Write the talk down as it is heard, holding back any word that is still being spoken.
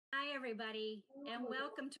Hi, everybody, and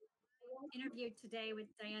welcome to our interview today with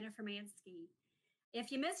Dyana Furmansky.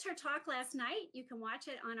 If you missed her talk last night, you can watch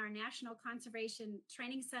it on our National Conservation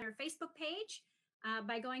Training Center Facebook page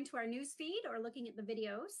by going to our news feed or looking at the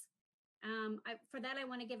videos. For that, I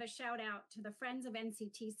want to give a shout out to the Friends of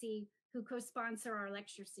NCTC who co-sponsor our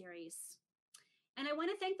lecture series. And I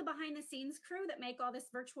want to thank the behind the scenes crew that make all this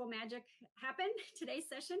virtual magic happen today's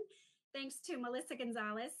session. Thanks to Melissa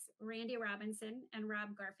Gonzalez, Randy Robinson, and Rob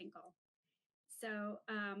Garfinkel. So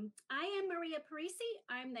I am Maria Parisi.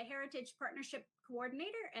 I'm the Heritage Partnership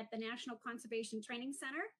Coordinator at the National Conservation Training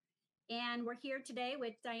Center. And we're here today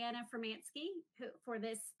with Dyana Furmansky for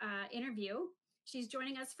this interview. She's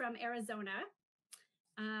joining us from Arizona.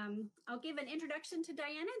 I'll give an introduction to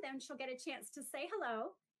Dyana, then she'll get a chance to say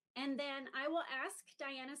hello. And then I will ask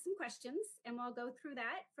Dyana some questions, and we'll go through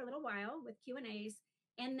that for a little while with Q&As.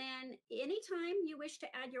 And then anytime you wish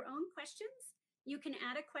to add your own questions, you can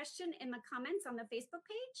add a question in the comments on the Facebook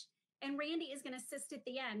page, and Randy is going to assist at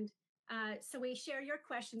the end. So we share your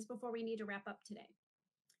questions before we need to wrap up today.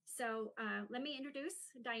 So let me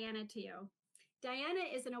introduce Dyana to you.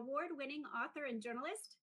 Dyana is an award-winning author and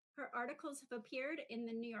journalist. Her articles have appeared in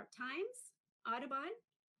the New York Times, Audubon,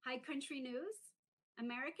 High Country News,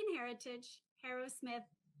 American Heritage, Harrow Smith,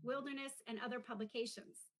 Wilderness, and other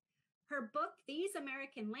publications. Her book, These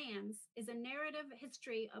American Lands, is a narrative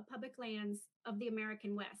history of public lands of the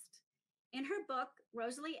American West. In her book,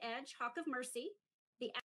 Rosalie Edge, Hawk of Mercy,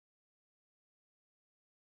 Dyana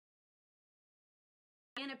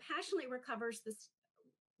passionately recovers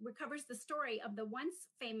the story of the once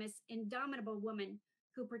famous indomitable woman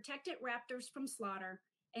who protected raptors from slaughter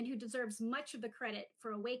and who deserves much of the credit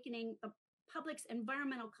for awakening the public's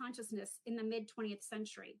environmental consciousness in the mid-20th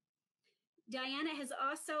century. Dyana has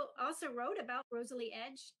also wrote about Rosalie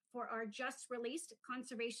Edge for our just released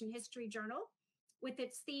Conservation History Journal with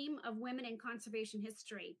its theme of women in conservation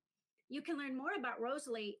history. You can learn more about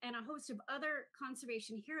Rosalie and a host of other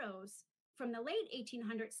conservation heroes from the late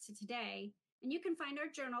 1800s to today, and you can find our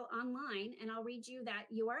journal online, and I'll read you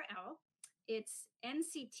that URL. It's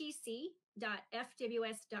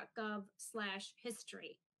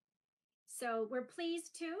nctc.fws.gov/history. So we're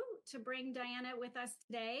pleased to bring Dyana with us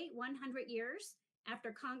today, 100 years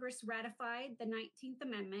after Congress ratified the 19th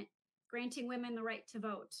Amendment, granting women the right to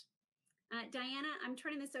vote. Dyana, I'm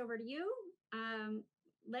turning this over to you.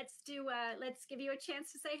 Let's give you a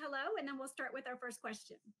chance to say hello, and then we'll start with our first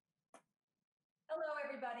question. Hello,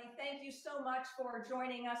 everybody. Thank you so much for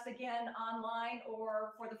joining us again online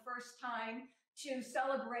or for the first time to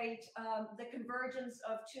celebrate the convergence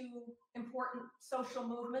of two important social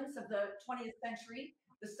movements of the 20th century,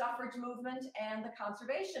 the suffrage movement and the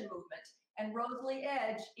conservation movement. And Rosalie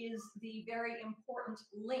Edge is the very important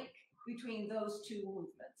link between those two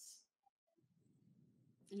movements.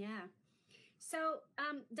 Yeah. So,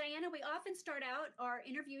 Dyana, we often start out our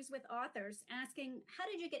interviews with authors asking, how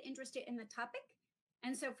did you get interested in the topic?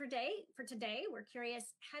 And so for today, we're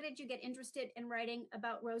curious, how did you get interested in writing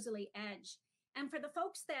about Rosalie Edge? And for the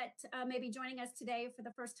folks that may be joining us today for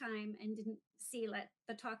the first time and didn't see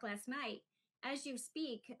the talk last night, as you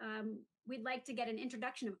speak, we'd like to get an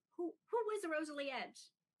introduction of who was Rosalie Edge.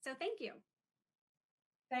 So thank you.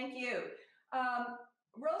 Thank you.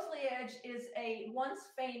 Rosalie Edge is a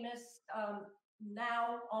once famous,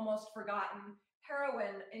 now almost forgotten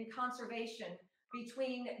heroine in conservation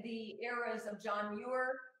between the eras of John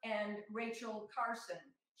Muir and Rachel Carson.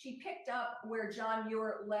 She picked up where John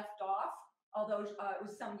Muir left off, although it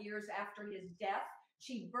was some years after his death.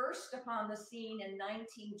 She burst upon the scene in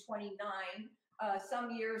 1929,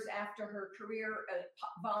 some years after her career,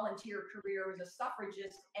 volunteer career as a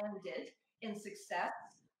suffragist ended in success.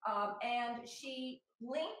 And she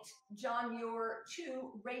linked John Muir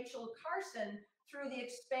to Rachel Carson through the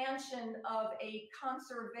expansion of a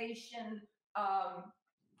conservation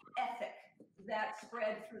ethic that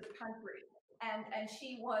spread through the country. And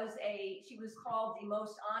she was called the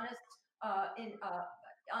most honest,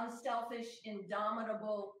 unselfish,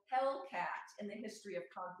 indomitable hellcat in the history of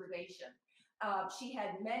conservation. She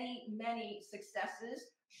had many, many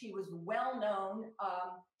successes. She was well known.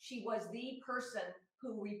 She was the person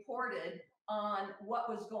who reported on what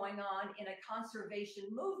was going on in a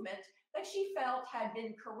conservation movement that she felt had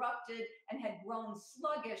been corrupted and had grown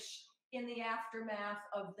sluggish in the aftermath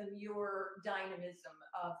of the Muir dynamism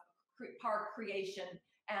of park creation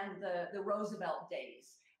and the Roosevelt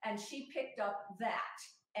days. And she picked up that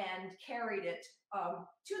and carried it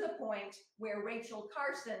to the point where Rachel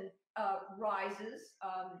Carson rises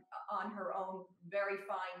on her own very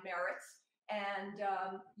fine merits and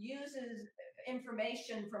uses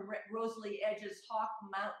information from Rosalie Edge's Hawk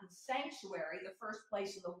Mountain Sanctuary, the first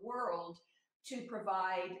place in the world to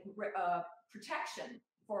provide protection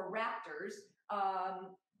for raptors.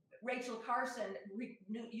 Rachel Carson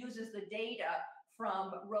uses the data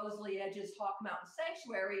from Rosalie Edge's Hawk Mountain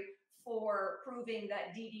Sanctuary for proving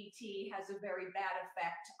that DDT has a very bad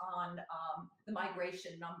effect on the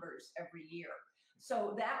migration numbers every year.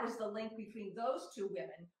 So that was the link between those two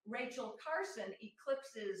women. Rachel Carson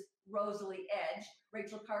eclipses Rosalie Edge.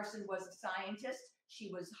 Rachel Carson was a scientist.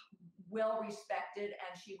 She was well respected,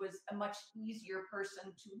 and she was a much easier person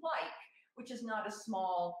to like, which is not a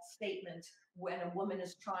small statement when a woman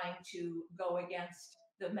is trying to go against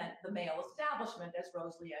the male establishment, as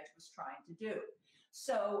Rosalie Edge was trying to do.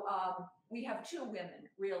 So we have two women,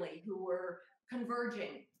 really, who were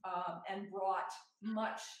converging and brought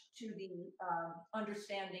much to the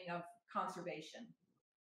understanding of conservation.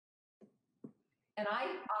 And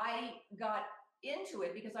I got into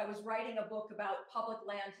it because I was writing a book about public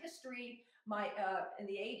land history. In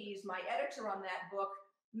the 80s, my editor on that book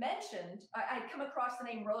mentioned, I'd come across the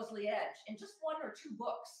name Rosalie Edge in just one or two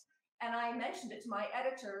books. And I mentioned it to my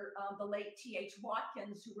editor, the late T.H.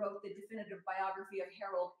 Watkins, who wrote the definitive biography of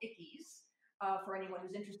Harold Ickes, for anyone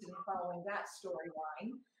who's interested in following that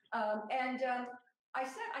storyline. I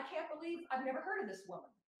said, I can't believe I've never heard of this woman.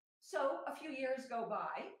 So a few years go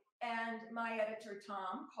by, and my editor,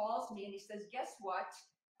 Tom, calls me and he says, guess what?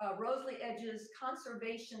 Rosalie Edge's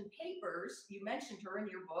conservation papers, you mentioned her in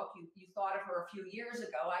your book, you thought of her a few years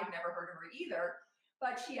ago, I'd never heard of her either,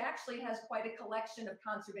 but she actually has quite a collection of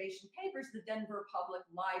conservation papers, the Denver Public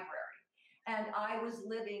Library. And I was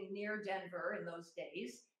living near Denver in those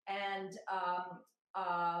days, and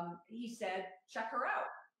he said, check her out,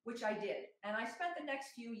 which I did. And I spent the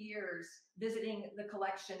next few years visiting the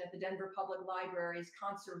collection at the Denver Public Library's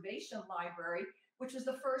Conservation Library, which was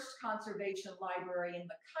the first conservation library in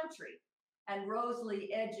the country. And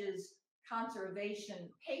Rosalie Edge's conservation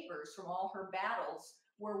papers from all her battles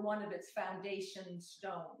were one of its foundation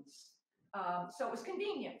stones. So it was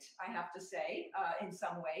convenient, I have to say, in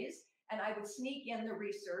some ways. And I would sneak in the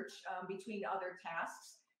research between other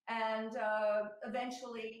tasks. And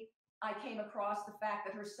eventually, I came across the fact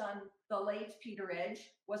that her son, the late Peter Edge,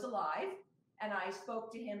 was alive. And I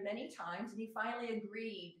spoke to him many times, and he finally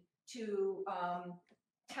agreed to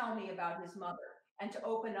tell me about his mother and to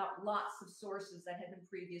open up lots of sources that had been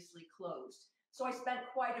previously closed. So I spent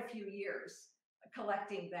quite a few years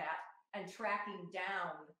collecting that and tracking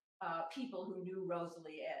down people who knew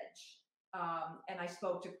Rosalie Edge. And I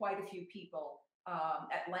spoke to quite a few people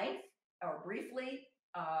at length or briefly,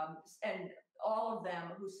 and all of them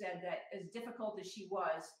who said that as difficult as she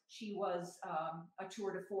was a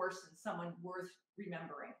tour de force and someone worth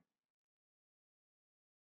remembering.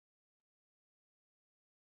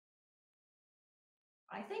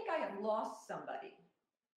 I think I have lost somebody.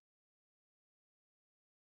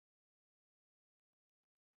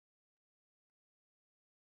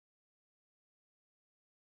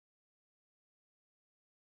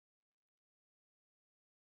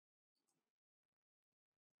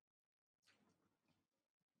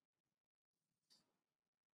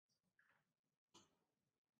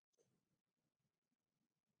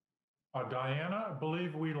 Diana, I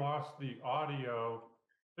believe we lost the audio.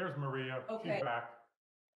 There's Maria. Okay. She's back.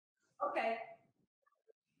 Okay.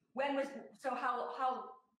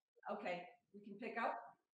 Okay, we can pick up?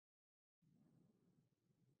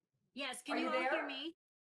 Yes, can you all hear me?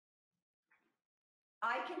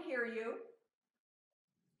 I can hear you.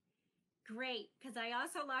 Great, because I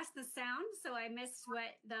also lost the sound, so I missed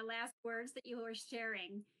what the last words that you were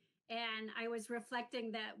sharing. And I was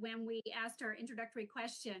reflecting that when we asked our introductory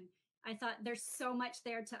question, I thought there's so much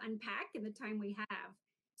there to unpack in the time we have.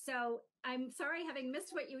 So I'm sorry, having missed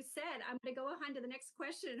what you said, I'm going to go on to the next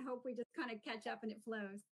question and hope we just kind of catch up and it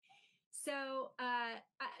flows. So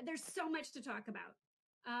there's so much to talk about.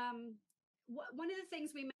 One of the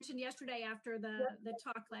things we mentioned yesterday after the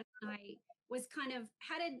talk last night was kind of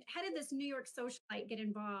how did this New York socialite get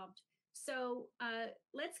involved? So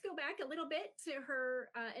let's go back a little bit to her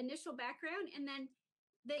initial background and then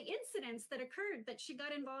the incidents that occurred that she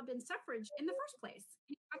got involved in suffrage in the first place.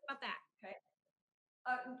 Can you talk about that? Okay.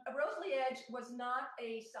 Rosalie Edge was not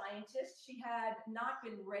a scientist. She had not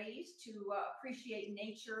been raised to appreciate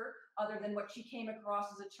nature other than what she came across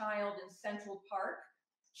as a child in Central Park.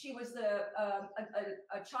 She was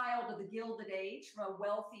a child of the Gilded Age from a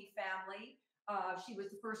wealthy family. She was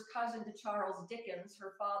the first cousin to Charles Dickens.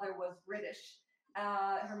 Her father was British.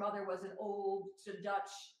 Her mother was an old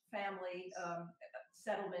Dutch family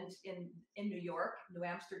settlement in New York, New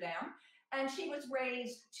Amsterdam. And she was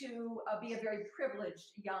raised to be a very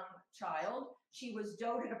privileged young child. She was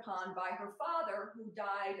doted upon by her father, who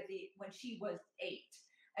died when she was 8.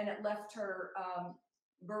 And it left her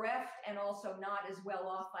bereft and also not as well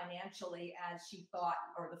off financially as she thought,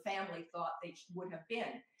 or the family thought they would have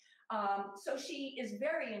been. So she is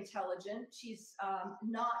very intelligent. She's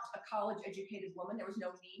not a college-educated woman. There was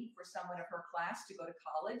no need for someone of her class to go to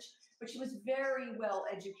college, but she was very well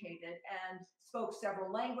educated and spoke several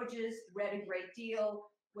languages, read a great deal,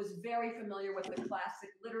 was very familiar with the classic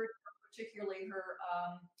literature, particularly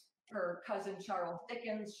her cousin Charles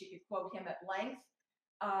Dickens. She could quote him at length.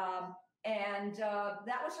 And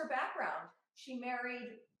that was her background. She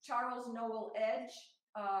married Charles Noel Edge.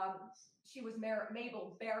 She was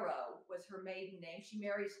Mabel Barrow was her maiden name. She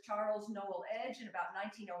marries Charles Noel Edge in about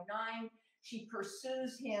 1909. She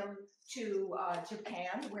pursues him to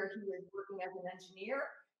Japan, where he was working as an engineer,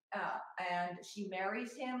 and she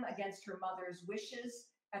marries him against her mother's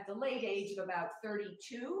wishes at the late age of about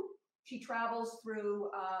 32. She travels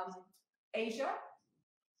through Asia,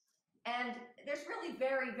 and there's really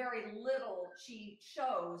very, very little she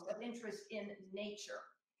shows of interest in nature.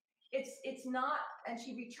 It's not, and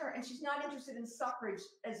she's not interested in suffrage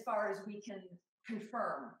as far as we can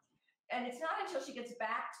confirm. And it's not until she gets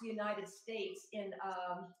back to the United States in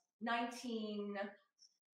 13,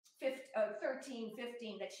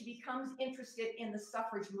 15 that she becomes interested in the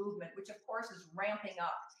suffrage movement, which of course is ramping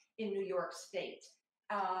up in New York State.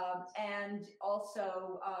 And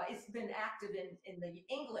also it's been active in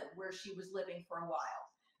England, where she was living for a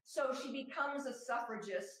while. So she becomes a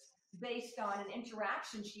suffragist based on an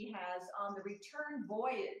interaction she has on the return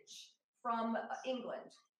voyage from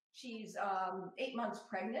England. She's 8 months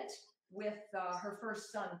pregnant with her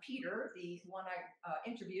first son, Peter, the one I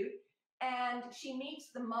interviewed, and she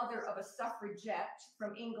meets the mother of a suffragette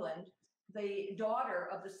from England. The daughter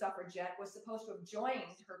of the suffragette was supposed to have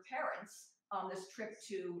joined her parents on this trip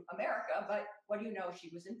to America, but what do you know, she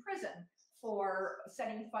was in prison for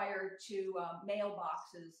setting fire to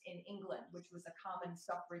mailboxes in England, which was a common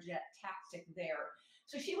suffragette tactic there.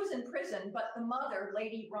 So she was in prison, but the mother,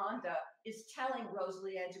 Lady Rhonda, is telling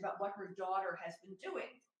Rosalie Edge about what her daughter has been doing.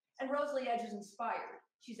 And Rosalie Edge is inspired.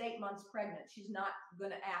 She's 8 months pregnant. She's not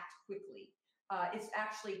going to act quickly. It's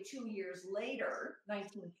actually 2 years later,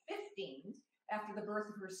 1915, after the birth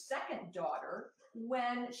of her second daughter,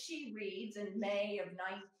 when she reads in May of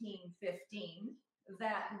 1915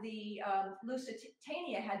 that the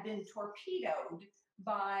Lusitania had been torpedoed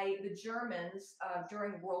by the Germans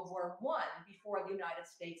during World War I, before the United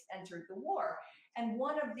States entered the war. And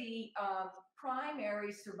one of the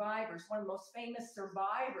primary survivors, one of the most famous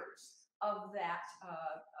survivors of that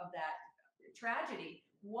tragedy,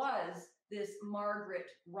 was this Margaret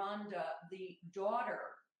Rhonda, the daughter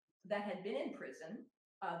that had been in prison,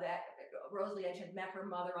 that Rosalie Edge had met her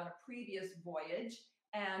mother on a previous voyage.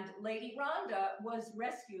 And Lady Rhonda was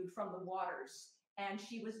rescued from the waters, and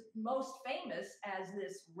she was most famous as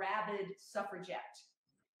this rabid suffragette.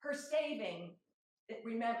 Her saving, it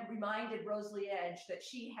reminded Rosalie Edge that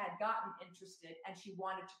she had gotten interested and she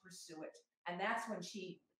wanted to pursue it. And that's when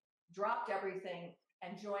she dropped everything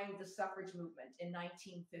and joined the suffrage movement in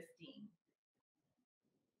 1915.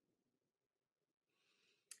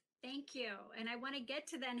 Thank you. And I want to get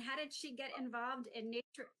to then, how did she get involved in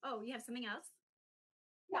nature? Oh, you have something else?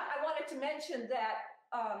 Yeah, I wanted to mention that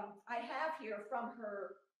I have here from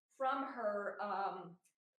her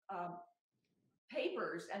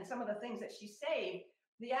papers and some of the things that she saved,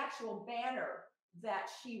 the actual banner that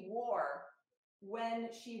she wore when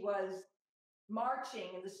she was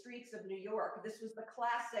marching in the streets of New York. This was the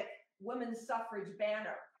classic women's suffrage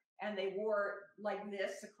banner, and they wore like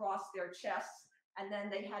this across their chests, and then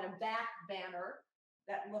they had a back banner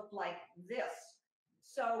that looked like this.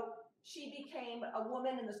 So she became a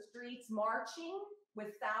woman in the streets marching with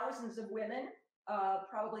thousands of women,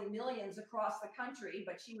 probably millions across the country,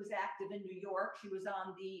 but she was active in New York. She was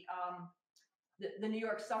on the New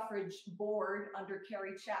York Suffrage Board under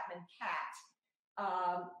Carrie Chapman Catt.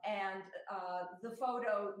 And the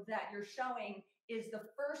photo that you're showing is the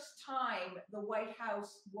first time the White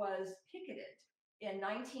House was picketed. In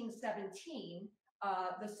 1917,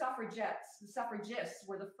 the suffragists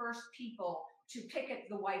were the first people to picket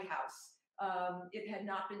the White House. It had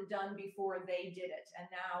not been done before they did it. And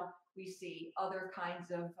now we see other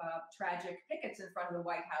kinds of tragic pickets in front of the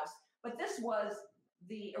White House. But this was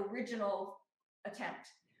the original attempt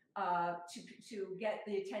to get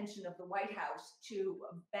the attention of the White House to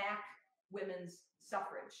back women's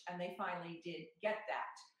suffrage. And they finally did get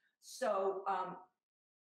that. So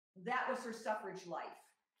that was her suffrage life.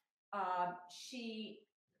 She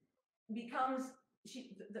becomes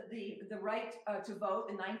the right to vote,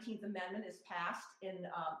 the 19th Amendment, is passed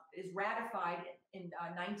is ratified in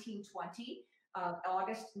 1920.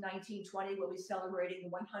 August 1920, we'll be celebrating the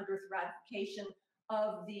 100th ratification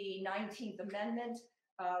of the 19th Amendment,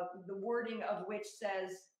 the wording of which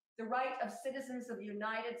says, "The right of citizens of the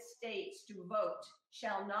United States to vote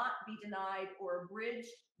shall not be denied or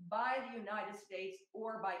abridged by the United States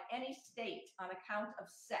or by any state on account of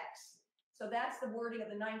sex." So that's the wording of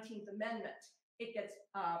the 19th Amendment. It gets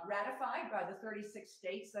ratified by the 36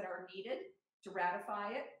 states that are needed to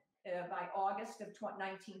ratify it by August of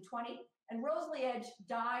 1920. And Rosalie Edge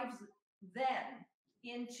dives then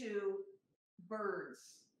into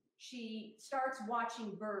birds. She starts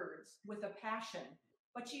watching birds with a passion,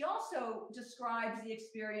 but she also describes the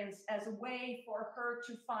experience as a way for her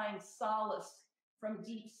to find solace from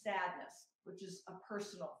deep sadness, which is a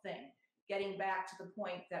personal thing, getting back to the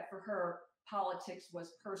point that for her, politics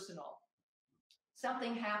was personal.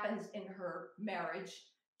 Something happens in her marriage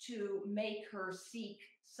to make her seek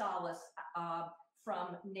solace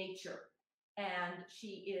from nature. And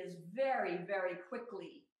she is very, very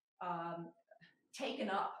quickly taken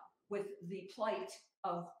up with the plight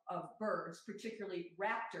of birds, particularly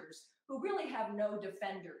raptors, who really have no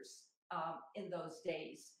defenders in those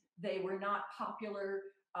days. They were not popular.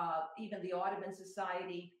 Even the Audubon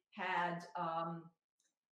Society had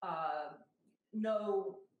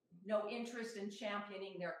no interest in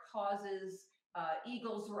championing their causes.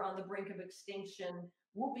 Eagles were on the brink of extinction.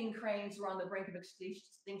 Whooping cranes were on the brink of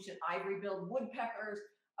extinction. Ivory-billed woodpeckers,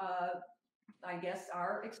 I guess,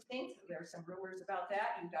 are extinct. There's some rumors about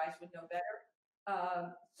that. You guys would know better.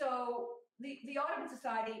 So the Audubon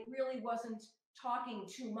Society really wasn't talking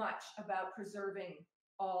too much about preserving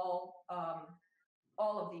all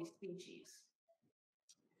of these species.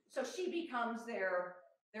 So she becomes their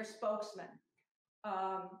spokesman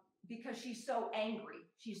because she's so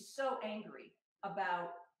angry. She's so angry about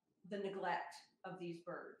the neglect of these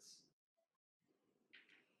birds.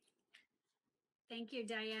 Thank you,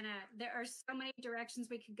 Dyana. There are so many directions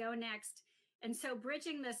we could go next. And so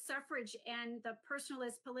bridging the suffrage and the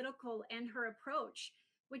personalist political and her approach,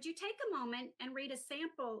 would you take a moment and read a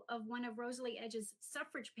sample of one of Rosalie Edge's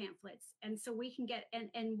suffrage pamphlets? And so we can get,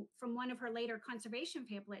 and from one of her later conservation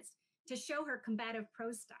pamphlets to show her combative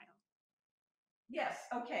prose style. Yes,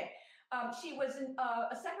 okay. She was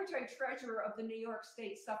a secretary-treasurer of the New York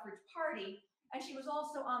State Suffrage Party, and she was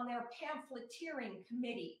also on their pamphleteering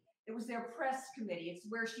committee. It was their press committee. It's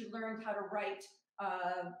where she learned how to write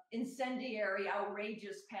incendiary,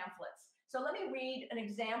 outrageous pamphlets. So let me read an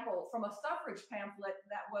example from a suffrage pamphlet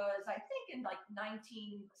that was, I think, in like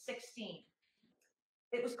 1916.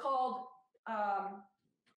 It was called,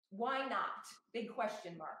 "Why Not?" Big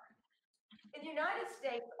question mark. "In the United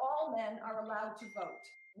States, all men are allowed to vote.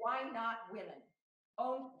 Why not women?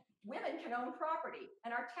 Women can own property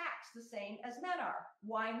and are taxed the same as men are.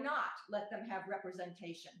 Why not let them have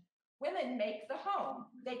representation? Women make the home.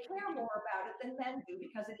 They care more about it than men do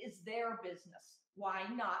because it is their business. Why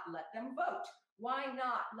not let them vote? Why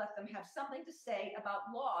not let them have something to say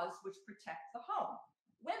about laws which protect the home?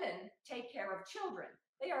 Women take care of children.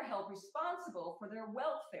 They are held responsible for their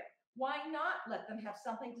welfare. Why not let them have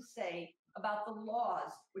something to say about the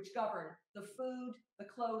laws which govern the food, the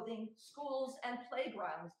clothing, schools, and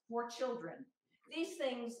playgrounds for children? These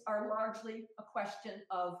things are largely a question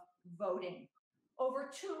of voting. Over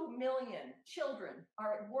 2 million children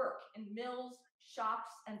are at work in mills,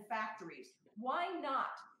 shops, and factories. Why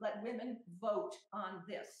not let women vote on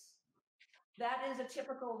this?" That is a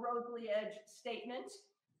typical Rosalie Edge statement.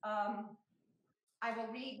 I will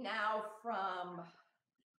read now from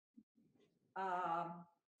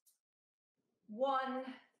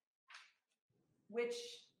one which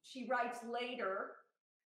she writes later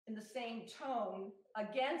in the same tone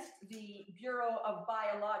against the Bureau of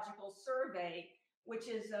Biological Survey, which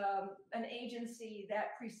is an agency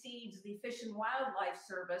that precedes the Fish and Wildlife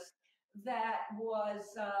Service that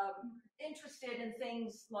was interested in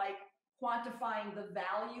things like quantifying the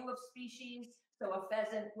value of species. So a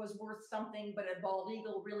pheasant was worth something, but a bald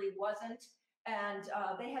eagle really wasn't. And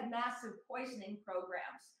they had massive poisoning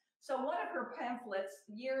programs. So one of her pamphlets,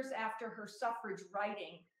 years after her suffrage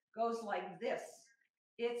writing, goes like this.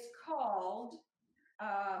 It's called,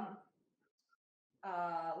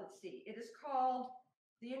 let's see, it is called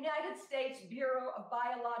the United States Bureau of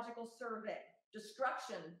Biological Survey.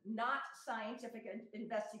 Destruction, not scientific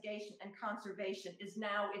investigation and conservation, is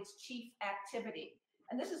now its chief activity.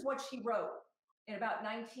 And this is what she wrote in about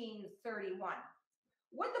 1931.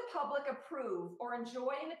 "Would the public approve or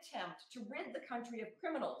enjoy an attempt to rid the country of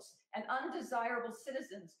criminals and undesirable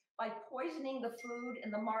citizens by poisoning the food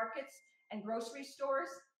in the markets and grocery stores.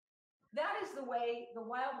 That is the way the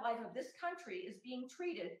wildlife of this country is being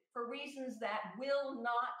treated for reasons that will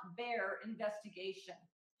not bear investigation.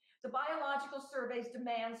 The Biological Survey's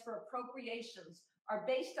demands for appropriations are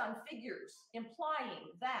based on figures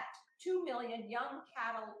implying that 2 million young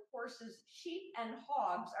cattle, horses, sheep, and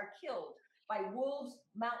hogs are killed by wolves,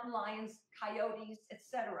 mountain lions, coyotes,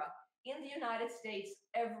 etc. in the United States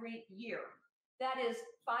every year. That is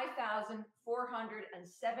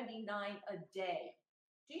 5,479 a day.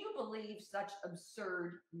 Do you believe such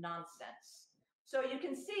absurd nonsense? So you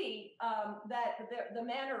can see that the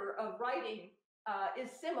manner of writing is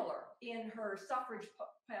similar in her suffrage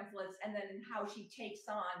pamphlets, and then in how she takes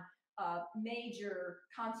on major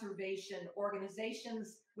conservation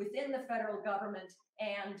organizations within the federal government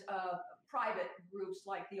and private groups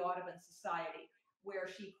like the Audubon Society, where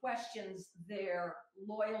she questions their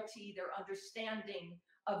loyalty, their understanding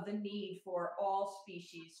of the need for all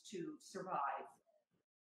species to survive.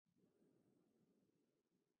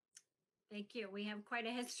 Thank you. We have quite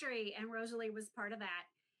a history, and Rosalie was part of that.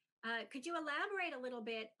 Could you elaborate a little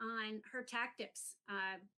bit on her tactics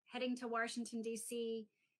heading to Washington, D.C.,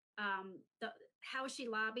 how she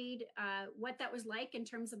lobbied, what that was like in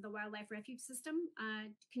terms of the wildlife refuge system?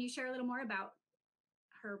 Can you share a little more about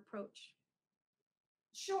her approach?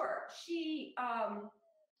 Sure. She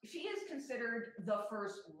is considered the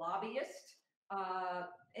first lobbyist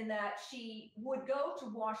in that she would go to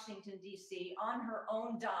Washington, D.C. on her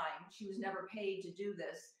own dime. She was never paid to do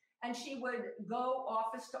this. And she would go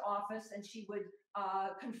office to office, and she would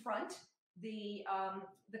confront the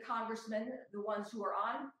congressmen, the ones who were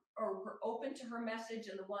on or were open to her message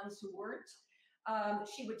and the ones who weren't.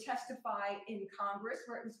 She would testify in Congress,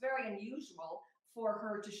 where it was very unusual for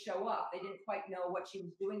her to show up. They didn't quite know what she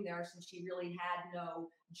was doing there, since she really had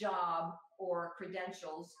no job or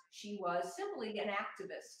credentials. She was simply an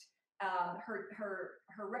activist.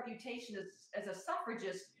 Her reputation as a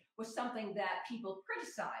suffragist was something that people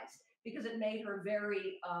criticized because it made her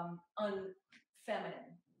very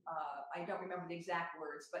unfeminine. I don't remember the exact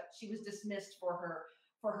words, but she was dismissed for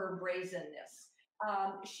her brazenness.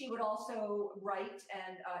 She would also write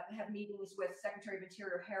and have meetings with Secretary of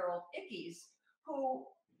Interior Harold Ickes, who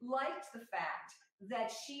liked the fact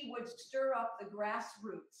that she would stir up the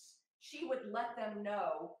grassroots. She would let them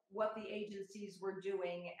know what the agencies were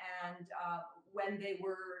doing, and when they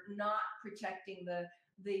were not protecting the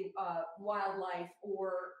wildlife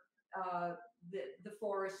or the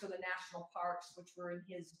forests or the national parks, which were in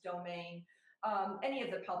his domain, any of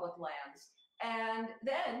the public lands. And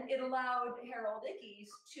then it allowed Harold Ickes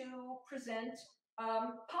to present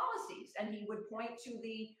policies, and he would point to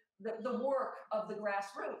the work of the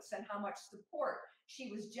grassroots and how much support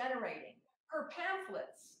she was generating. Her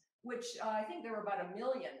pamphlets, which I think there were about 1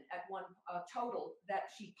 million at one total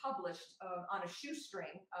that she published on a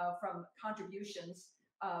shoestring from contributions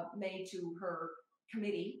made to her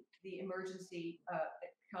committee, the Emergency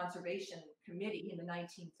Conservation Committee in the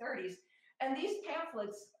 1930s. And these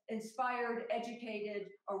pamphlets inspired, educated,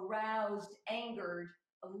 aroused, angered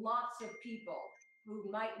lots of people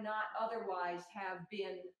who might not otherwise have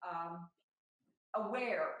been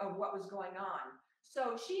aware of what was going on.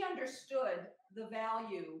 So she understood the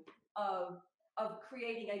value of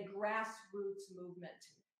creating a grassroots movement.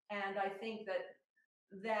 And I think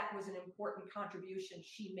that was an important contribution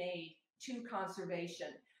she made to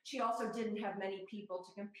conservation. She also didn't have many people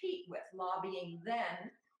to compete with. Lobbying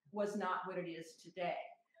then was not what it is today.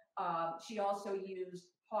 She also used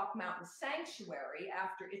Hawk Mountain Sanctuary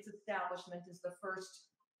after its establishment as the first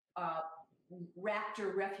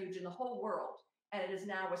raptor refuge in the whole world, and it is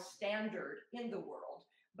now a standard in the world.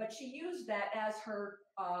 But she used that as her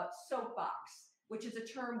soapbox, which is a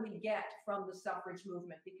term we get from the suffrage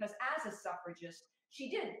movement, because as a suffragist, she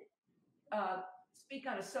did speak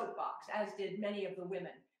on a soapbox, as did many of the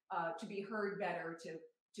women, to be heard better,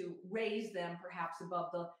 to raise them perhaps above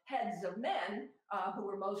the heads of men, who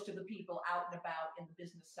were most of the people out and about in the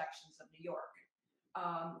business sections of New York.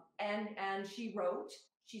 And she wrote,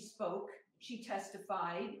 she spoke, she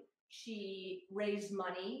testified, she raised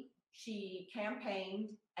money, she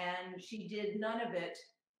campaigned, and she did none of it.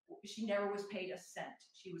 She never was paid a cent.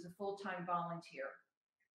 She was a full-time volunteer.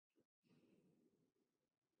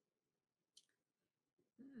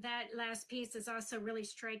 That last piece is also really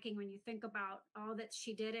striking when you think about all that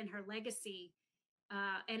she did in her legacy.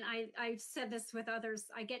 And I've said this with others,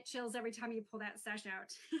 I get chills every time you pull that sash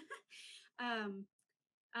out.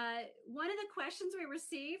 One of the questions we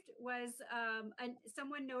received was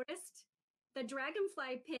someone noticed the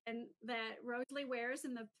dragonfly pin that Rosalie wears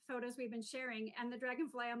in the photos we've been sharing, and the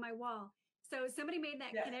dragonfly on my wall. So somebody made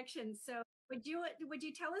that connection. So Would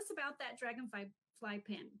you tell us about that dragonfly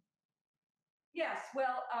pin? Yes,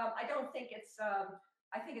 well, I don't think it's,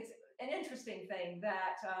 I think it's an interesting thing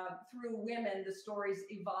that through women, the stories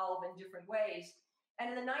evolve in different ways.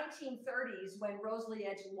 And in the 1930s, when Rosalie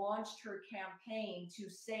Edge launched her campaign to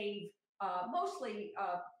save mostly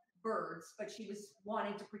birds, but she was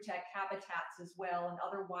wanting to protect habitats as well and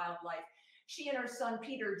other wildlife, she and her son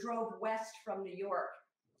Peter drove west from New York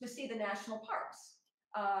to see the national parks.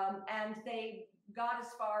 And they got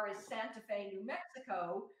as far as Santa Fe, New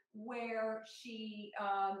Mexico, where she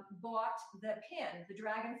bought the pin, the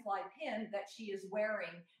dragonfly pin that she is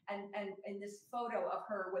wearing, and in this photo of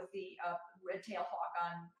her with the red-tailed hawk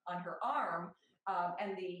on her arm,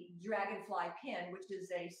 and the dragonfly pin, which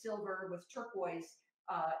is a silver with turquoise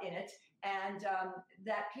in it, and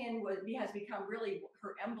that pin has become really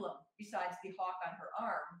her emblem besides the hawk on her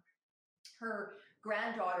arm. Her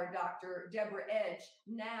granddaughter, Dr. Deborah Edge,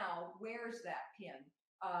 now wears that pin.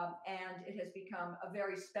 And it has become a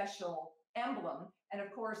very special emblem. And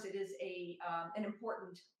of course, it is an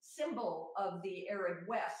important symbol of the arid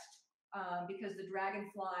West, because the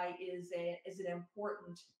dragonfly is an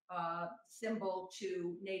important symbol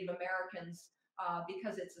to Native Americans,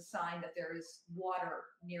 because it's a sign that there is water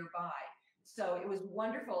nearby. So it was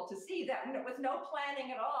wonderful to see that with no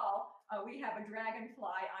planning at all, we have a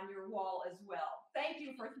dragonfly on your wall as well. Thank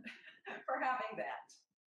you for having that.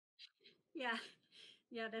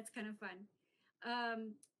 Yeah, that's kind of fun.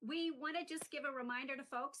 We want to just give a reminder to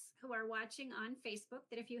folks who are watching on Facebook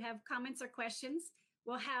that if you have comments or questions,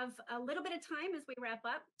 we'll have a little bit of time as we wrap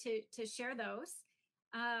up to share those.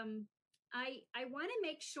 I want to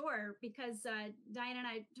make sure, because Dyana and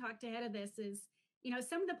I talked ahead of this, is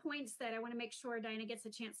some of the points that I want to make sure Dyana gets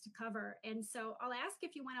a chance to cover. And so I'll ask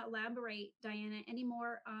if you want to elaborate, Dyana, any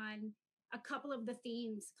more on a couple of the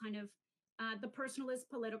themes, kind of the personal is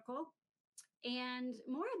political, and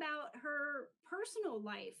more about her personal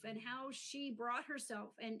life and how she brought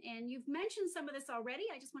herself. And you've mentioned some of this already.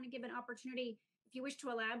 I just want to give an opportunity if you wish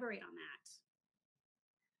to elaborate on that.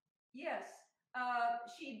 Yes,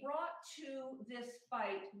 she brought to this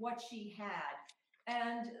fight what she had.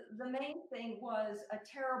 And the main thing was a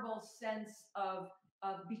terrible sense of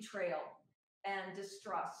betrayal and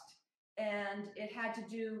distrust. And it had to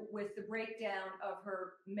do with the breakdown of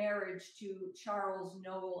her marriage to Charles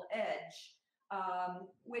Noel Edge,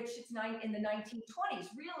 which is in the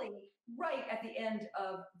 1920s, really right at the end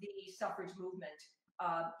of the suffrage movement.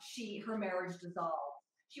 Her marriage dissolved.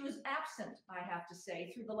 She was absent, I have to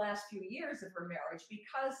say, through the last few years of her marriage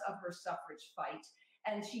because of her suffrage fight.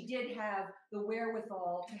 And she did have the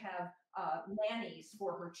wherewithal to have nannies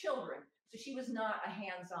for her children. So she was not a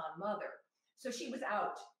hands-on mother. So she was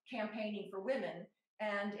out campaigning for women.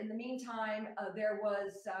 And in the meantime, there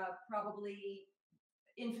was probably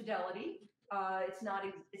infidelity. It's not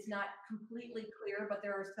completely clear, but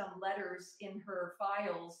there are some letters in her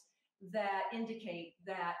files that indicate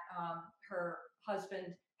that her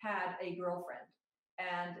husband had a girlfriend,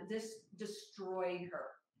 and this destroyed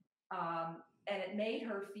her. And it made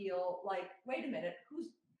her feel like, wait a minute,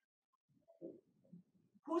 who's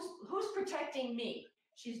protecting me?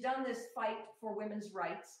 She's done this fight for women's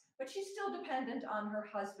rights, but she's still dependent on her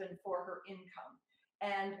husband for her income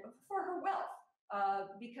and for her wealth,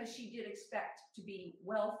 because she did expect to be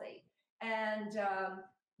wealthy. And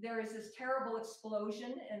there is this terrible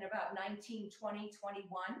explosion in about 1920,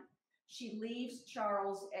 21. She leaves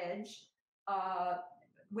Charles Edge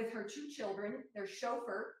with her two children. Their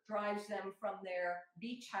chauffeur drives them from their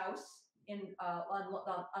beach house on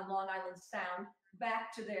Long Island Sound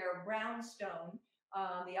back to their brownstone,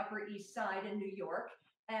 the Upper East Side in New York.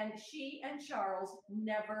 And she and Charles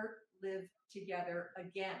never lived together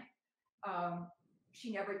again.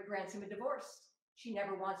 She never grants him a divorce. She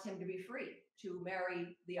never wants him to be free to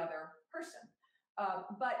marry the other person.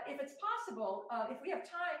 But if it's possible, if we have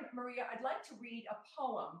time, Maria, I'd like to read a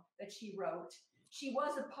poem that she wrote. She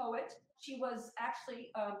was a poet. She was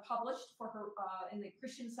actually published for her in the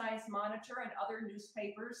Christian Science Monitor and other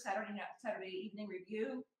newspapers, Saturday Evening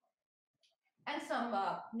Review, and some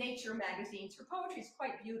nature magazines. Her poetry is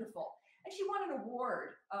quite beautiful. And she won an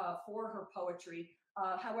award for her poetry.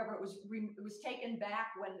 However, it was taken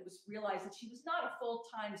back when it was realized that she was not a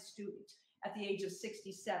full-time student at the age of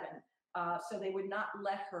 67. So they would not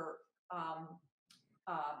let her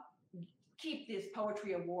keep this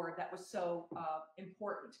poetry award that was so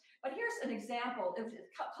important. But here's an example. It was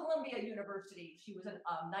at Columbia University. She was a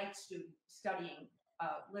night student studying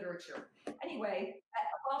literature. Anyway,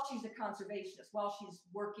 while she's a conservationist, while she's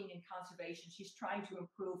working in conservation, she's trying to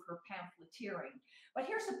improve her pamphleteering. But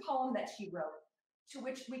here's a poem that she wrote to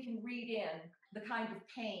which we can read in the kind of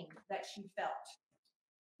pain that she felt.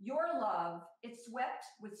 Your love, it swept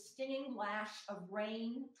with stinging lash of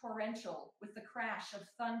rain torrential, with the crash of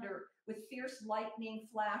thunder, with fierce lightning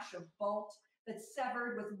flash of bolt that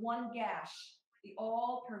severed with one gash the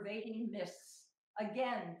all-pervading mists.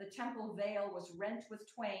 Again, the temple veil was rent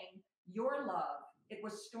with twain. Your love, it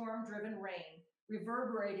was storm-driven rain,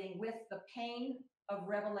 reverberating with the pain of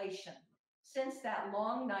revelation. Since that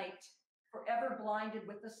long night, forever blinded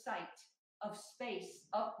with the sight of space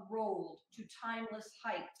uprolled to timeless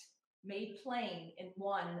height, made plain in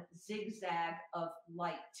one zigzag of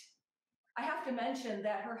light. I have to mention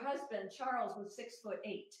that her husband, Charles, was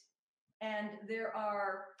 6'8", and there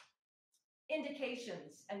are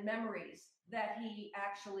indications and memories that he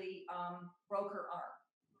actually broke her arm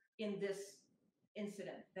in this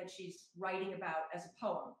incident that she's writing about as a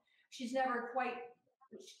poem. She's never quite,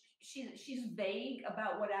 she's vague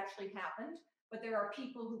about what actually happened, but there are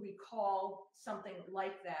people who recall something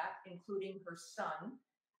like that, including her son.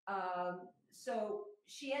 So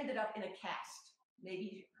she ended up in a cast.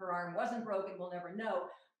 Maybe her arm wasn't broken, we'll never know,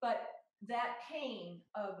 but that pain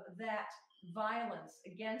of that violence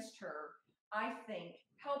against her, I think,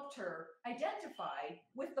 helped her identify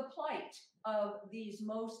with the plight of these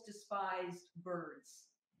most despised birds.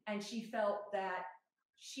 And she felt that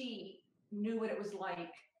she knew what it was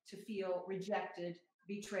like to feel rejected,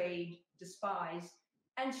 betrayed, despised.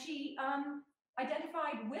 And she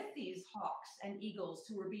identified with these hawks and eagles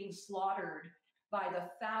who were being slaughtered by the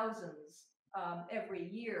thousands every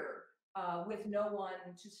year, with no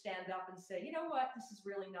one to stand up and say, you know what, this is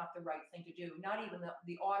really not the right thing to do. Not even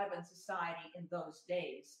the Audubon Society in those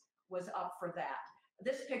days was up for that.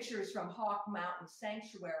 This picture is from Hawk Mountain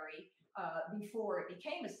Sanctuary before it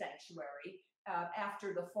became a sanctuary.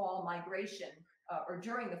 After the fall migration, or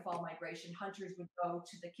during the fall migration, hunters would go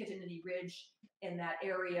to the Kittatinny Ridge in that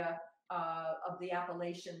area of the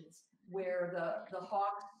Appalachians, where the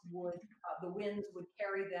hawks would, the winds would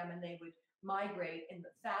carry them, and they would migrate in the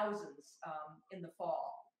thousands in the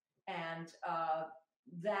fall. And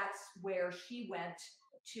that's where she went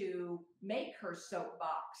to make her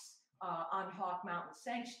soapbox on Hawk Mountain,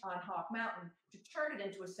 to turn it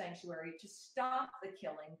into a sanctuary, to stop the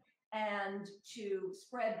killing, and to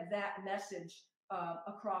spread that message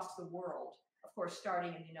across the world, of course,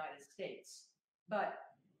 starting in the United States. But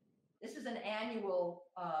this is an annual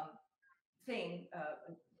thing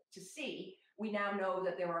to see. We now know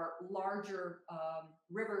that there are larger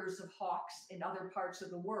rivers of hawks in other parts of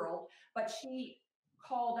the world, but she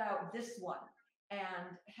called out this one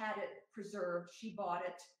and had it preserved. She bought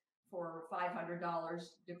it for $500,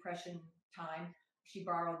 Depression time. She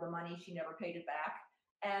borrowed the money, she never paid it back.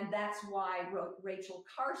 And that's why Rachel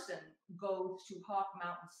Carson goes to Hawk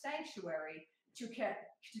Mountain Sanctuary to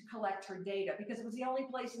collect her data, because it was the only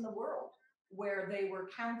place in the world where they were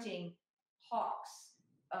counting hawks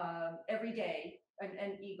every day,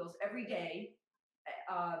 and eagles every day,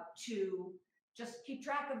 to just keep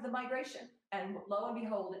track of the migration. And lo and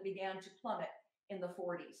behold, it began to plummet in the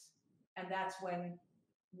 40s. And that's when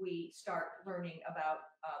we start learning about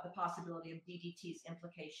the possibility of DDT's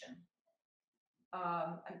implication.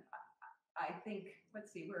 I think,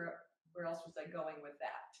 let's see, where else was I going with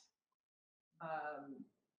that?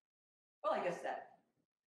 Well, I guess that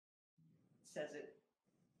says it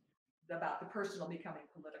about the personal becoming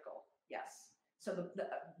political. Yes. So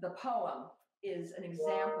the poem is an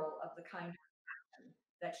example of the kind of action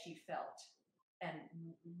that she felt and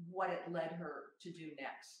what it led her to do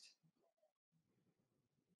next.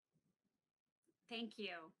 Thank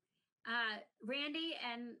you. Randy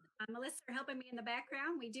and Melissa are helping me in the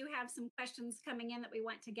background. We do have some questions coming in that we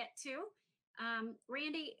want to get to.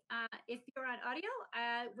 Randy, if you're on audio,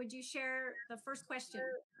 would you share the first question?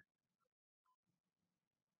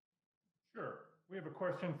 Sure. We have a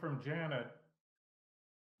question from Janet.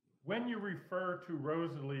 When you refer to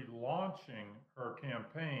Rosalie launching her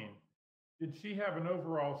campaign, did she have an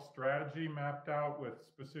overall strategy mapped out with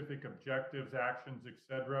specific objectives, actions,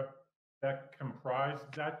 etc., that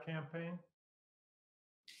comprised that campaign?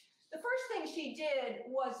 The first thing she did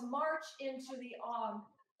was march into the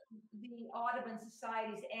Audubon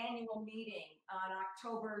Society's annual meeting on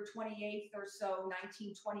October 28th or so,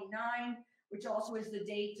 1929, which also is the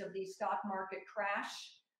date of the stock market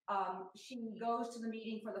crash. She goes to the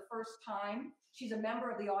meeting for the first time. She's a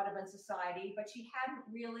member of the Audubon Society, but she hadn't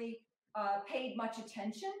really paid much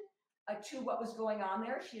attention to what was going on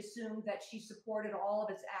there. She assumed that she supported all of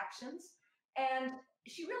its actions, and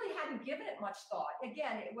she really hadn't given it much thought.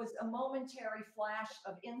 Again, it was a momentary flash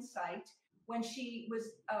of insight when she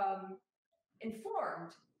was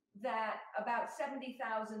informed that about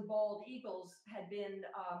 70,000 bald eagles had been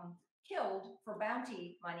killed for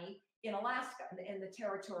bounty money in Alaska, in the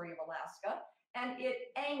territory of Alaska, and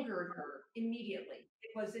it angered her immediately.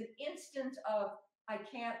 It was an instant of, I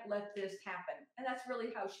can't let this happen. And that's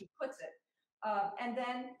really how she puts it. And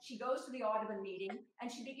then she goes to the Audubon meeting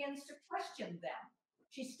and she begins to question them.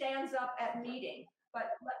 She stands up at meeting,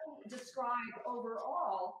 but let me describe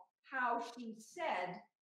overall how she said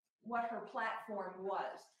what her platform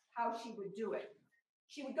was, how she would do it.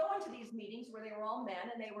 She would go into these meetings where they were all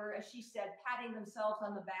men and they were, as she said, patting themselves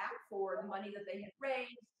on the back for the money that they had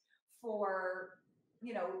raised, for,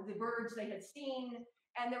 you know, the birds they had seen.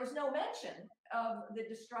 And there was no mention of the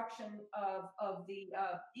destruction of the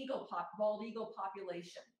bald eagle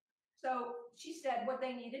population. So she said what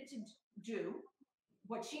they needed to do,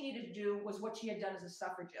 what she needed to do was what she had done as a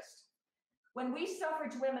suffragist. When we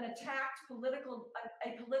suffrage women attacked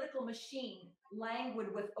a political machine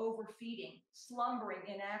languid with overfeeding, slumbering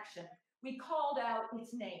in action, we called out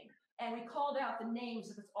its name, and we called out the names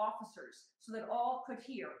of its officers so that all could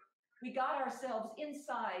hear. We got ourselves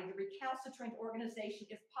inside the recalcitrant organization,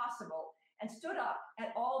 if possible, and stood up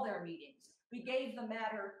at all their meetings. We gave the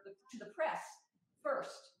matter to the press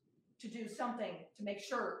first to do something to make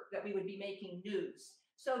sure that we would be making news.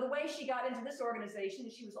 So the way she got into this organization,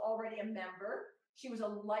 she was already a member. She was a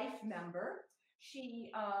life member.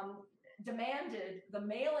 She demanded the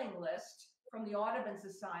mailing list from the Audubon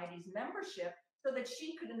Society's membership so that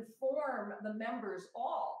she could inform the members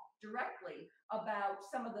all directly about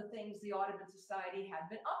some of the things the Audubon Society had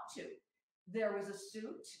been up to. There was a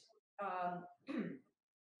suit.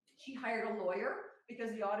 She hired a lawyer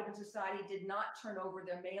because the Audubon Society did not turn over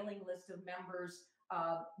their mailing list of members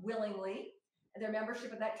willingly. Their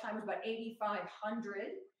membership at that time was about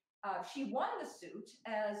 8,500. She won the suit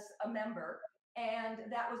as a member, and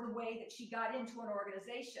that was the way that she got into an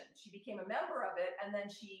organization. She became a member of it, and then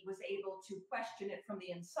she was able to question it from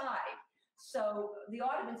the inside. So the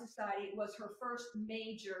Audubon Society was her first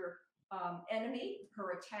major enemy,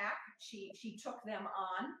 her attack. She took them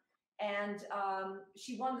on, and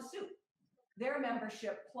she won the suit. Their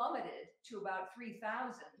membership plummeted to about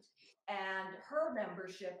 3,000, and her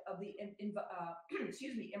membership of the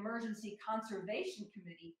Emergency Conservation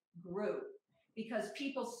Committee grew because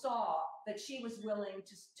people saw that she was willing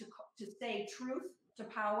to say truth to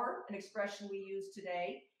power, an expression we use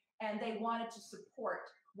today, and they wanted to support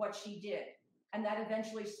what she did. And that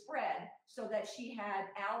eventually spread so that she had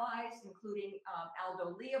allies, including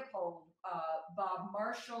Aldo Leopold, Bob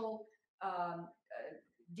Marshall,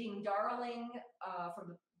 Dean Darling from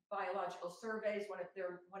the Biological Surveys, one of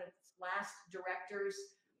its last directors,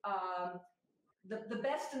 the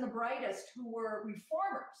best and the brightest who were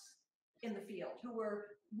reformers in the field, who were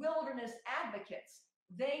wilderness advocates.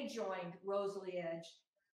 They joined Rosalie Edge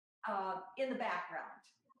in the background.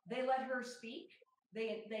 They let her speak.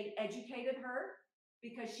 They educated her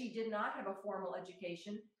because she did not have a formal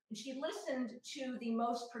education. And she listened to the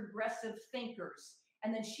most progressive thinkers.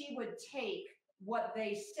 And then she would take what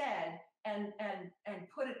they said and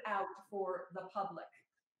put it out for the public.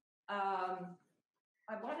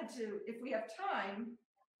 I wanted to, if we have time,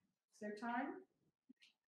 is there time?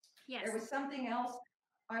 Yes. There was something else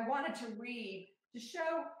I wanted to read to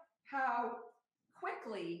show how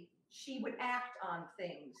quickly she would act on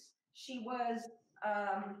things. She was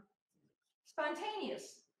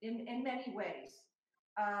spontaneous in many ways.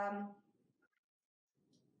 Let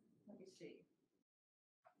me see.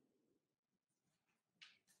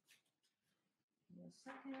 Give me a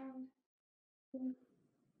second.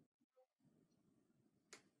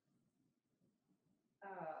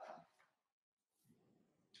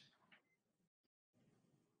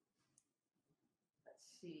 Let's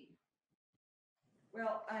see.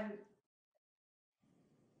 Well, I'm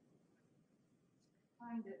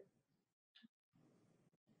find it.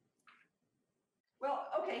 Well,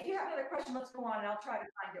 okay, if you have another question, let's go on and I'll try to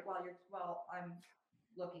find it while I'm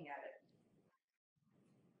looking at it.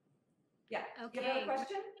 Yeah. Okay. You have another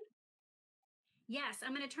question? Yes,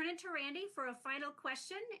 I'm going to turn it to Randy for a final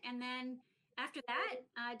question. And then after that,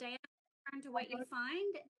 Dyana, turn to what you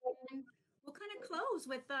find. And we'll kind of close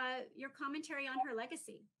with your commentary on her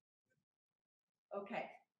legacy. Okay.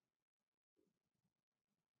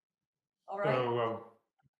 All right.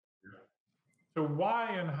 So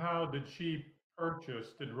why and how did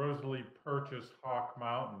Rosalie purchase Hawk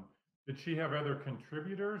Mountain? Did she have other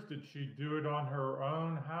contributors? Did she do it on her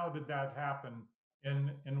own? How did that happen?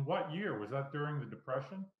 In what year? Was that during the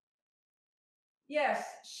Depression? Yes,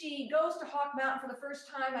 she goes to Hawk Mountain for the first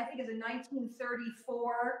time, I think it's in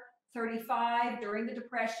 1934, 35, during the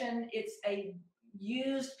Depression. It's a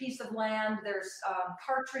used piece of land. There's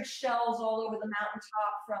cartridge shells all over the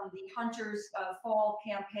mountaintop from the Hunters' fall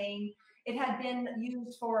campaign. It had been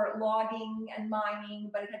used for logging and mining,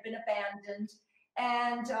 but it had been abandoned.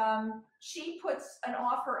 And she puts an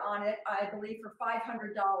offer on it, I believe, for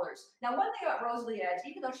 $500. Now, one thing about Rosalie Edge,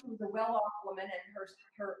 even though she was a well-off woman and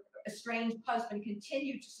her estranged husband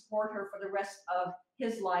continued to support her for the rest of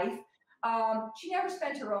his life, she never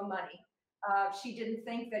spent her own money. She didn't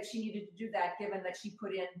think that she needed to do that, given that she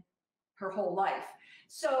put in her whole life.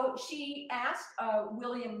 So she asked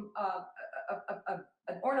William,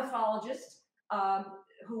 an ornithologist,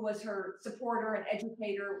 who was her supporter and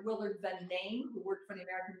educator, Willard Van Name, who worked for the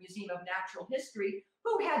American Museum of Natural History,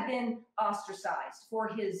 who had been ostracized for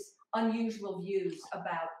his unusual views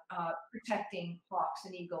about protecting hawks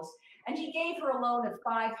and eagles. And he gave her a loan of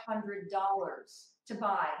 $500 to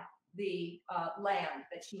buy the land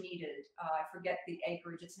that she needed. I forget the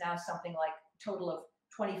acreage. It's now something like a total of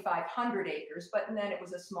 2,500 acres, but then it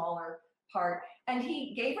was a smaller part. And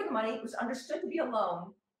he gave her the money. It was understood to be a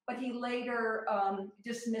loan, but he later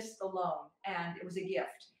dismissed the loan, and it was a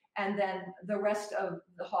gift. And then the rest of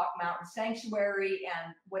the Hawk Mountain Sanctuary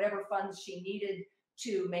and whatever funds she needed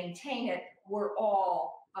to maintain it were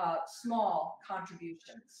all small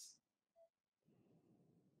contributions.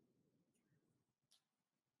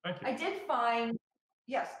 Thank you. I did find,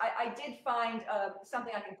 yes, I did find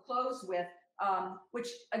something I can close with, which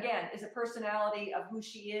again is a personality of who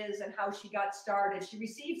she is and how she got started. She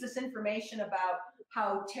receives this information about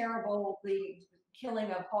how terrible the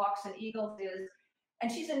killing of hawks and eagles is, and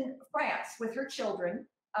she's in France with her children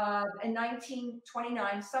in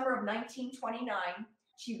 1929, summer of 1929.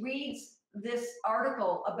 She reads this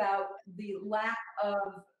article about the lack of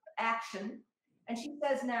action, and she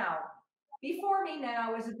says, now, before me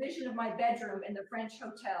now is a vision of my bedroom in the French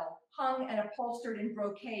hotel, hung and upholstered in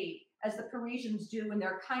brocade, as the Parisians do in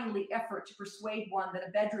their kindly effort to persuade one that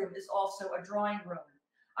a bedroom is also a drawing room.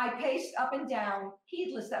 I paced up and down,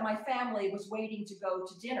 heedless that my family was waiting to go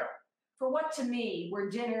to dinner. For what to me were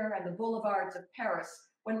dinner and the boulevards of Paris,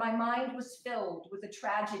 when my mind was filled with the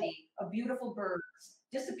tragedy of beautiful birds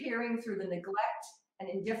disappearing through the neglect and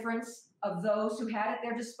indifference of those who had at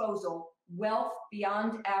their disposal wealth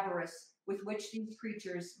beyond avarice, with which these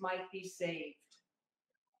creatures might be saved.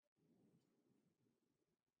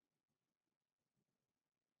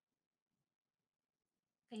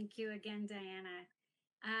 Thank you again, Dyana.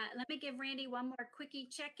 Let me give Randy one more quickie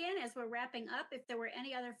check-in as we're wrapping up, if there were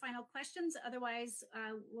any other final questions. Otherwise,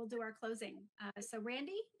 we'll do our closing. So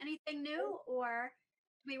Randy, anything new, or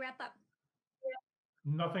do we wrap up?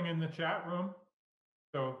 Nothing in the chat room.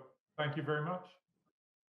 So thank you very much.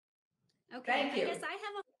 Okay, Thank you. I guess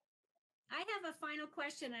I have a final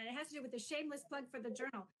question, and it has to do with the shameless plug for the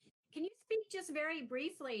journal. Can you speak just very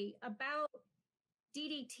briefly about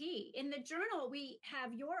DDT? In the journal, we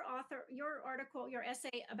have your article, your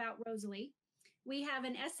essay about Rosalie. We have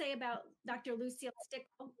an essay about Dr. Lucille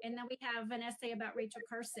Stickle, and then we have an essay about Rachel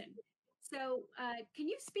Carson. So can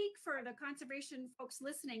you speak for the conservation folks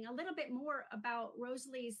listening a little bit more about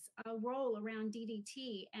Rosalie's role around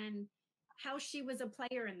DDT and how she was a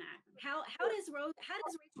player in that? How does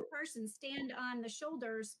Rachel Carson stand on the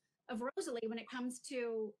shoulders of Rosalie when it comes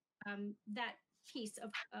to that piece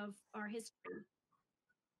of our history?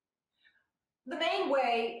 The main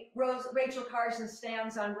way Rachel Carson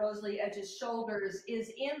stands on Rosalie Edge's shoulders is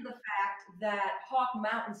in the fact that Hawk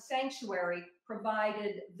Mountain Sanctuary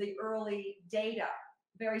provided the early data,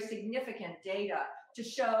 very significant data, to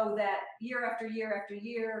show that year after year after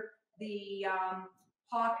year, the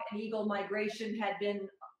hawk and eagle migration had been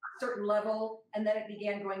a certain level, and then it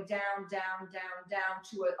began going down, down, down, down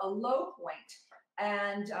to a low point.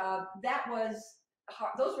 And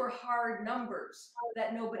those were hard numbers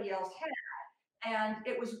that nobody else had. And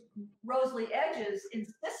it was Rosalie Edge's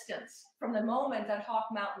insistence from the moment that Hawk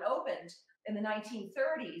Mountain opened in the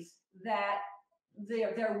 1930s that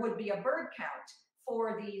there would be a bird count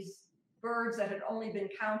for these birds that had only been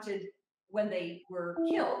counted when they were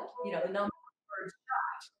killed, the number of birds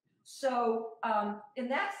shot. So in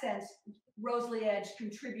that sense, Rosalie Edge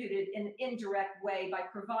contributed in an indirect way by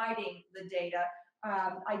providing the data.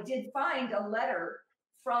 I did find a letter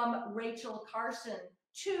from Rachel Carson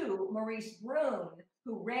to Maurice Brune,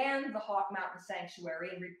 who ran the Hawk Mountain Sanctuary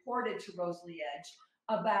and reported to Rosalie Edge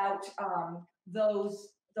about those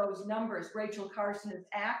numbers. Rachel Carson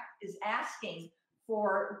is asking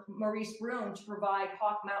for Maurice Brune to provide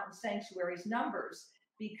Hawk Mountain Sanctuary's numbers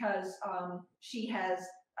because she has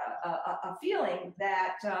a feeling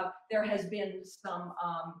that there has been some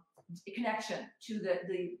connection to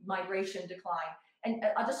the migration decline. And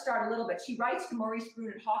I'll just start a little bit. She writes to Maurice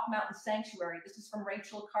Bruin at Hawk Mountain Sanctuary. This is from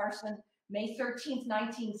Rachel Carson, May 13th,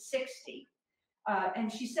 1960.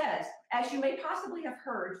 And she says, as you may possibly have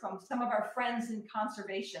heard from some of our friends in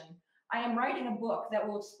conservation, I am writing a book that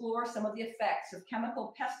will explore some of the effects of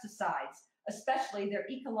chemical pesticides, especially their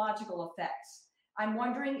ecological effects. I'm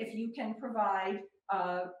wondering if you can provide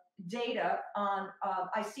data on, I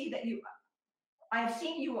have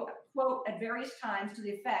seen you quote at various times to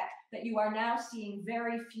the effect that you are now seeing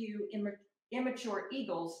very few immature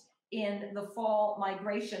eagles in the fall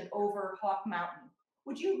migration over Hawk Mountain.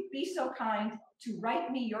 Would you be so kind to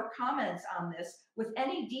write me your comments on this with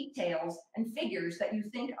any details and figures that you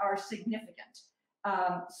think are significant?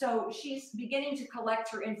 So she's beginning to collect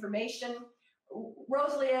her information.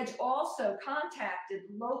 Rosalie Edge also contacted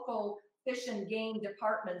local fish and game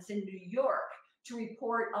departments in New York to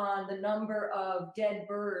report on the number of dead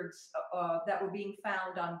birds that were being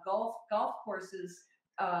found on golf courses,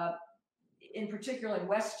 in particular in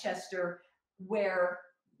Westchester, where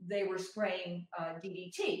they were spraying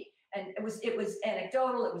DDT. And it was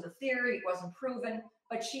anecdotal, it was a theory, it wasn't proven,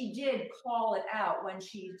 but she did call it out when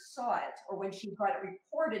she saw it or when she got it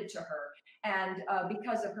reported to her. And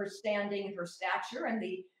because of her standing and her stature and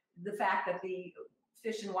the fact that the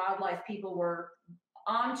fish and wildlife people were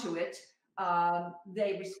onto it,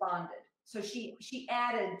 they responded. So she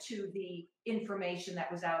added to the information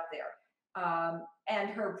that was out there. And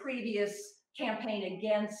her previous campaign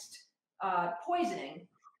against poisoning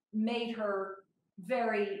made her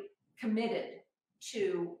very committed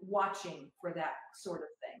to watching for that sort of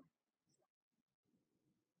thing.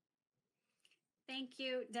 Thank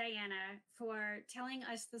you, Dyana, for telling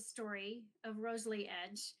us the story of Rosalie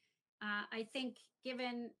Edge. I think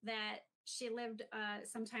given that she lived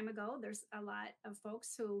some time ago, there's a lot of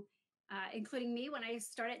folks who, including me, when I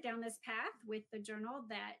started down this path with the journal,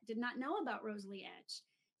 that did not know about Rosalie Edge.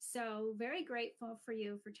 So very grateful for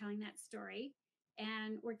you for telling that story.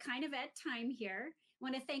 And we're kind of at time here. I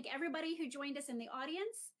want to thank everybody who joined us in the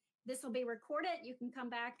audience. This will be recorded. You can come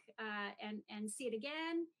back and see it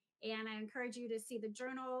again. And I encourage you to see the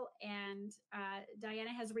journal, and Dyana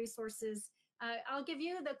has resources. I'll give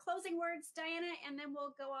you the closing words, Dyana, and then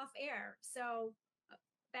we'll go off air. So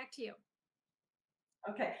back to you.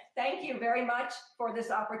 Okay, thank you very much for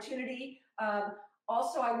this opportunity.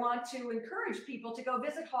 Also, I want to encourage people to go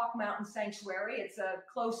visit Hawk Mountain Sanctuary. It's a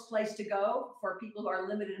close place to go for people who are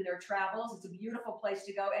limited in their travels. It's a beautiful place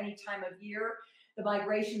to go any time of year. The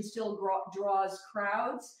migration still draws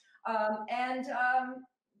crowds.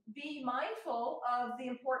 Be mindful of the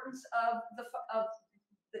importance of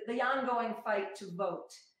the ongoing fight to vote.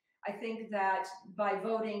 I think that by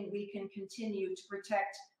voting, we can continue to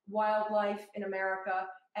protect wildlife in America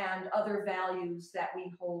and other values that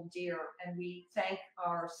we hold dear. And we thank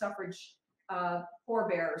our suffrage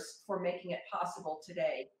forebears for making it possible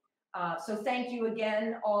today. So thank you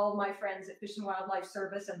again, all my friends at Fish and Wildlife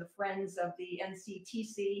Service and the friends of the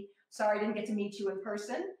NCTC. Sorry I didn't get to meet you in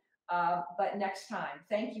person, but next time.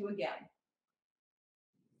 Thank you again.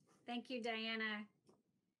 Thank you, Dyana.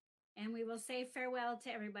 And we will say farewell to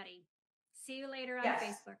everybody. See you later on Yes.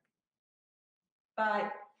 Facebook. Bye.